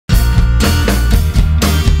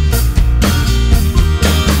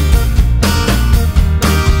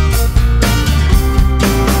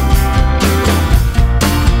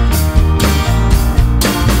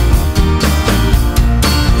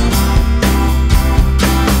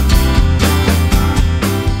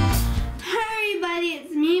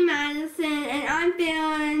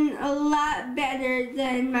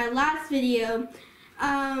video,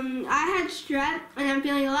 I had strep and I'm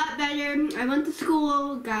feeling a lot better. I went to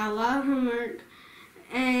school, got a lot of homework,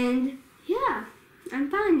 and yeah,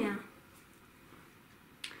 I'm fine now.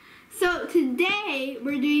 So today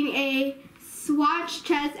we're doing a swatch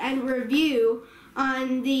test and review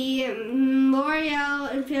on the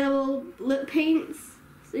L'Oreal Infallible lip paints.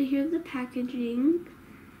 So here's the packaging,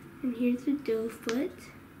 and here's the doe foot.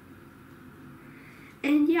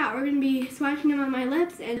 And yeah, we're going to be swatching them on my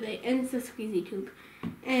lips, and it's a squeezy tube.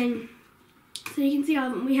 And so you can see all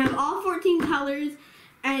of them. We have all 14 colors,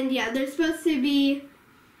 and yeah, they're supposed to be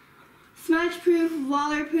smudge proof,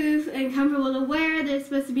 waterproof, and comfortable to wear. They're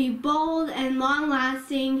supposed to be bold and long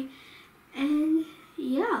lasting, and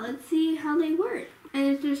yeah, let's see how they work.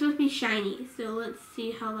 And they're supposed to be shiny, so let's see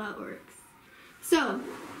how that works. So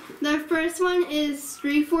the first one is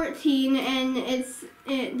 314, and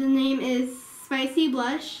the name is Spicy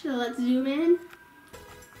Blush. So let's zoom in.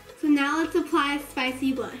 So now let's apply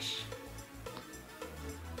Spicy Blush.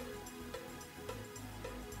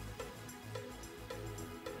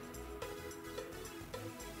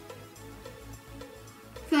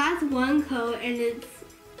 So that's one coat, and it's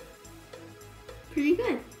pretty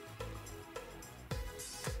good.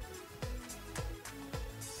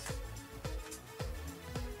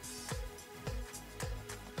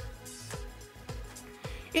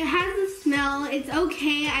 It has a smell. It's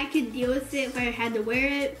okay. I could deal with it if I had to wear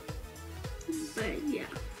it. But yeah.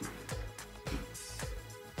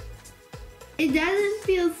 It doesn't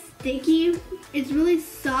feel sticky. It's really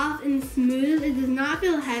soft and smooth. It does not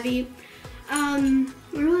feel heavy. I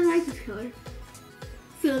really like this color.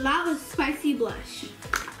 So that was Spicy Blush.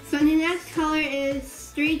 So the next color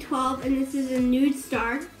is 312, and this is a Nude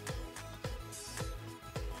Star.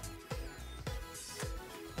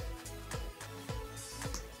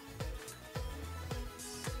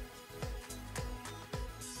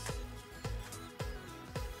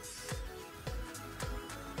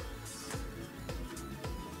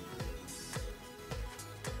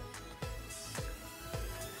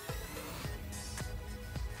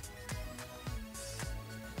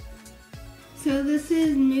 So this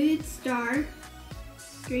is Nude Star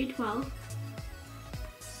 312.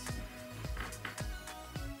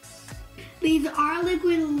 These are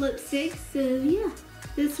liquid lipsticks, so yeah.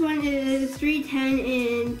 This one is 310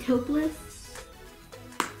 in Taupeless.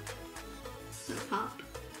 Pop.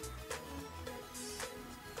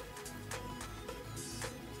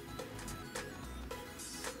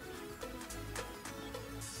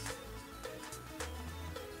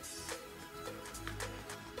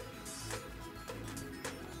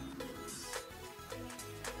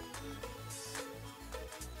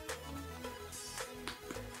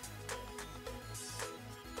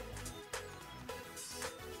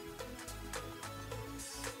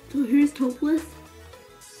 So here's Taupeless.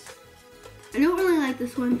 I don't really like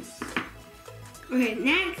this one. Okay,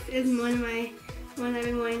 next is one I've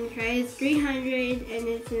been wanting to try. It's 300, and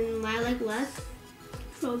it's in Lilac Less.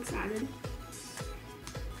 So excited.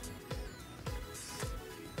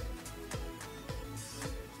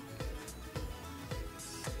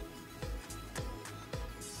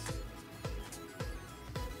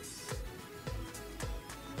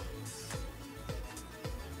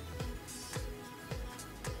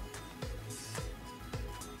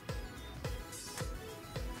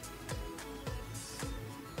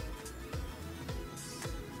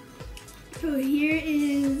 So here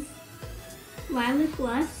is Lilac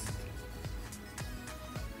Lust.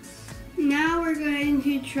 Now we're going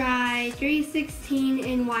to try 316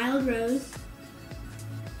 in Wild Rose.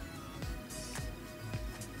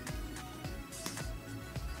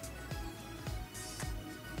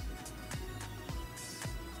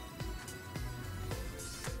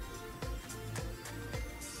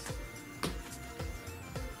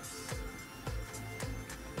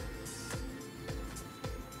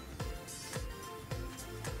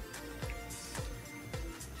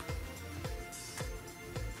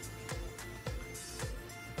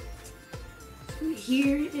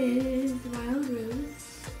 Here is Wild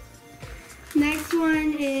Rose. Next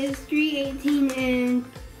one is 318 in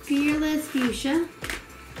Fearless Fuchsia.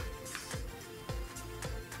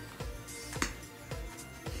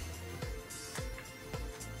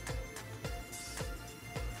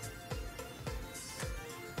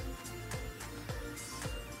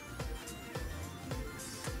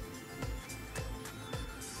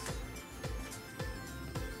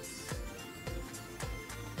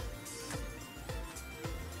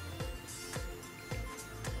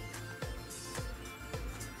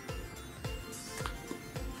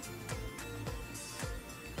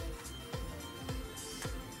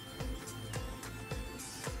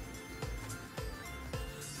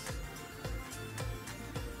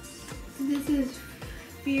 is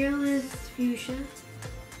Fearless Fuchsia.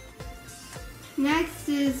 Next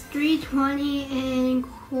is 320 in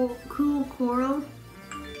Cool Coral.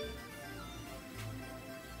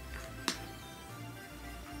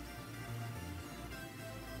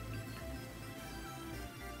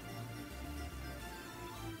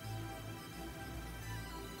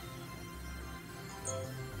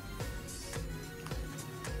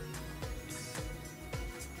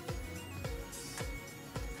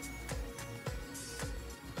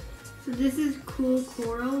 So this is Cool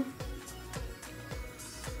Coral.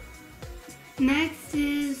 Next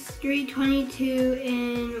is 322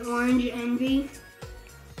 in Orange Envy.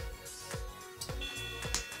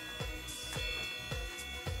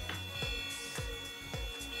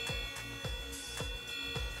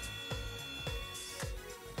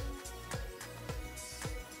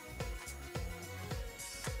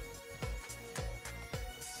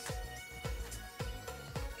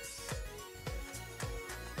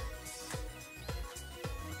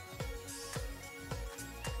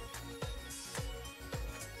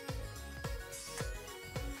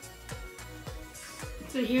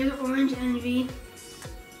 So here's Orange Envy.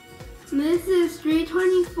 This is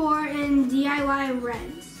 324 in DIY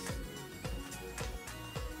Red.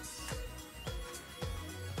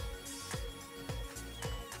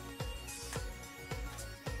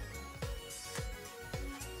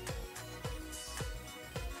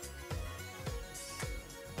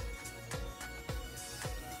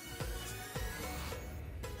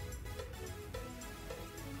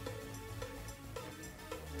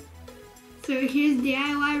 So here's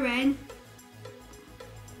DIY Red.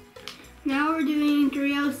 Now we're doing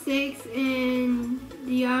 306 in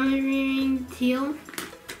Domineering Teal.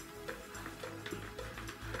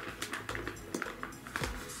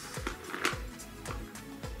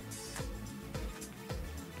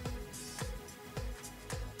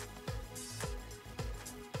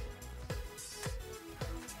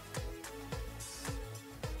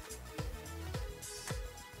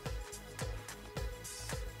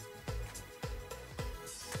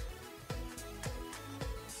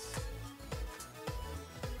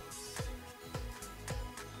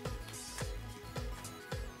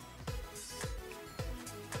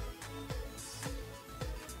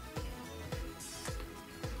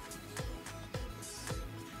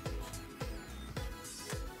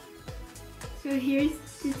 So here's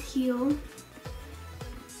the teal.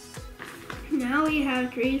 Now we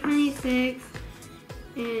have 326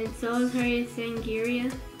 and SULTRY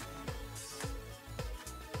SANGRIA.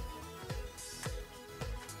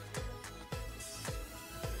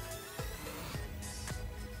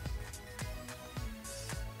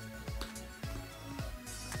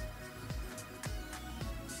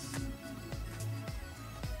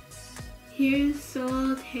 Here's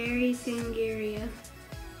SULTRY SANGRIA.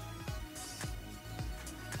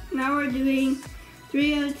 Now we're doing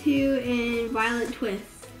 302 in Violet Twist.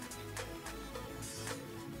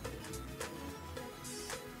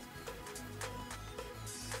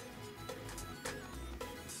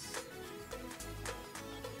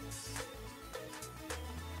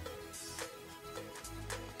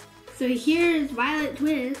 So here's Violet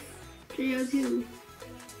Twist, 302.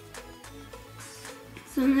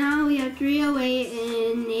 So now we have 308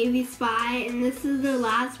 in Navy Spy, and this is the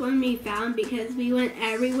last one we found because we went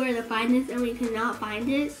everywhere to find this and we could not find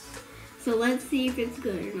it. So let's see if it's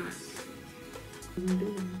good or not.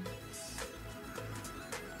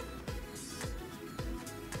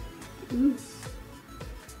 Ooh.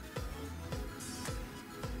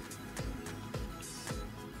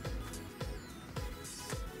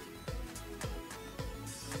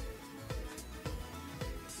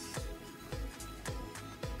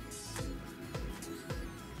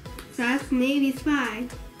 So that's Navy Spy.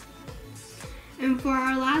 And for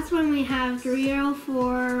our last one, we have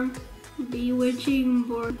 304 Bewitching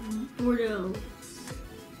Bordeaux.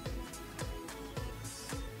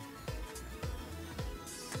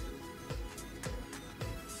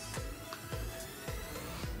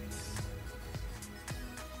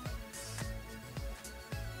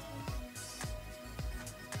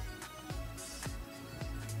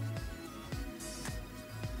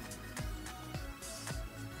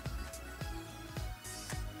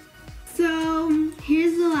 So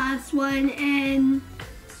here's the last one, and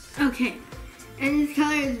okay, and this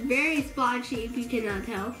color is very splotchy if you cannot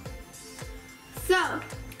tell. So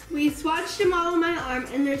we swatched them all on my arm,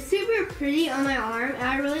 and they're super pretty on my arm, and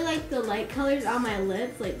I really like the light colors on my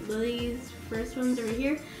lips, like Lily's first ones over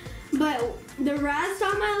here, but the rest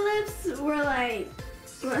on my lips were like,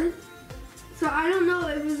 what? So I don't know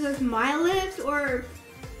if it was just my lips or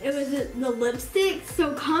it was the lipstick.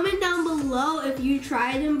 So comment down below if you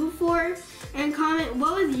tried them before, and comment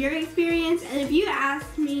what was your experience. And if you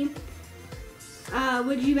asked me,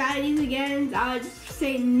 would you buy these again, I would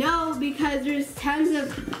say no, because there's tons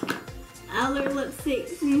of other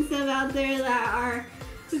lipsticks and stuff out there that are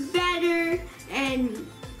better and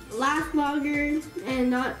last longer and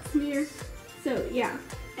not smear. So yeah,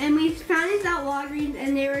 and we found these at Walgreens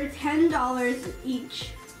and they were $10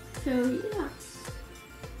 each. So yeah.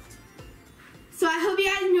 So I hope you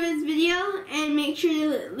guys enjoyed this video, and make sure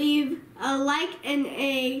to leave a like and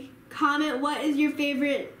a comment what is your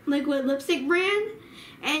favorite liquid lipstick brand.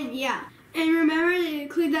 And yeah, and remember to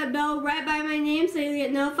click that bell right by my name so you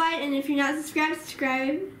get notified, and if you're not subscribed,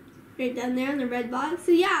 subscribe right down there on the red box.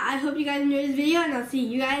 So yeah, I hope you guys enjoyed this video, and I'll see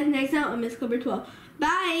you guys next time on Miss Clover 12.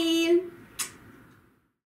 Bye!